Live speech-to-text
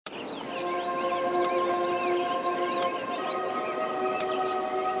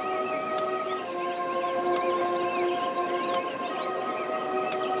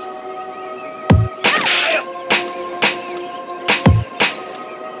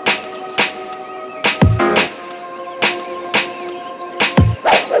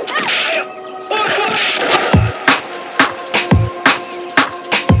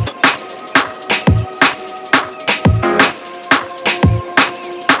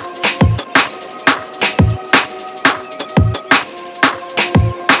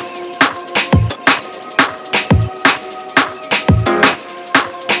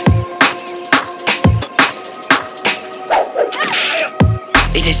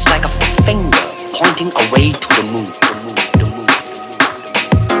is like a finger pointing away to the moon.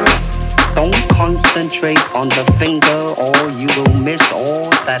 Don't concentrate on the finger or you will miss all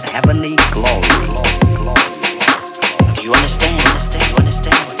that heavenly glory. Do you understand?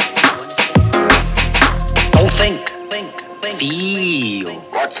 Don't think. Feel.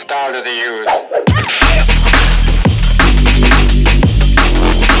 What style do they use?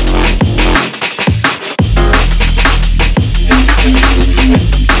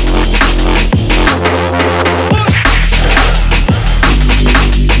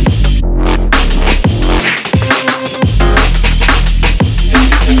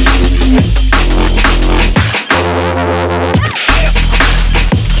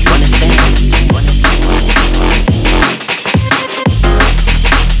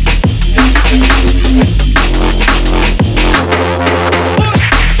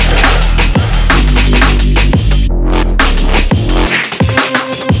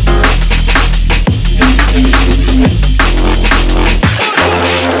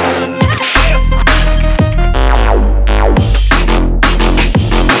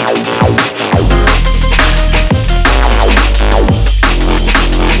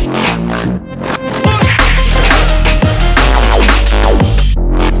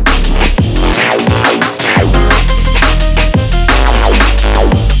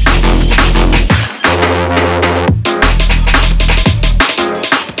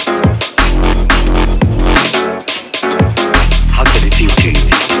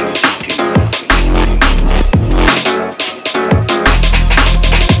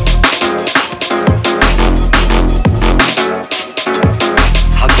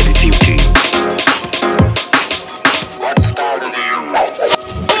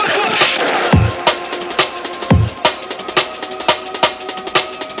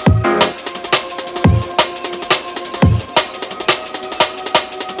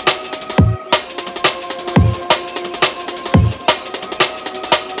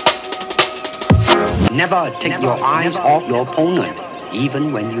 Never take your eyes off your opponent,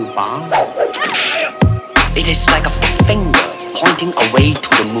 even when you bow. It is like a finger pointing away to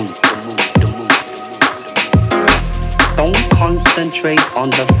the moon. Don't concentrate on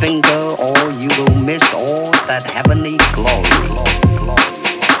the finger or you will miss all that heavenly glory.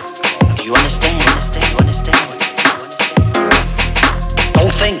 Do you understand?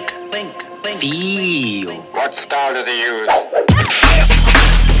 Don't think. Feel. What style do they use?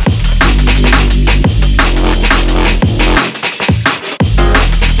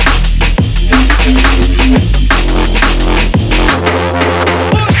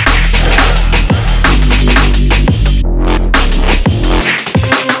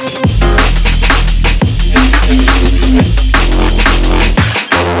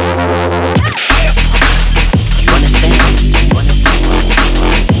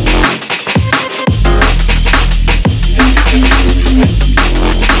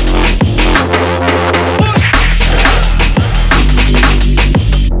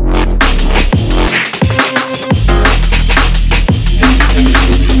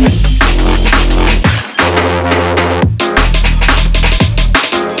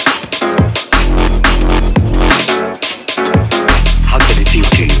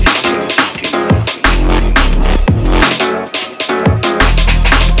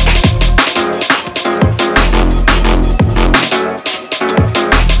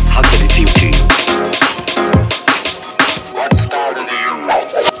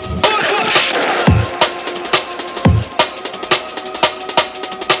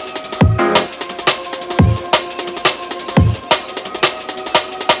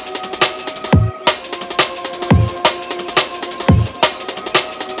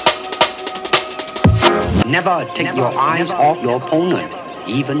 Never take your eyes off your opponent,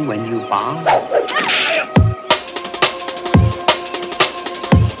 even when you bow.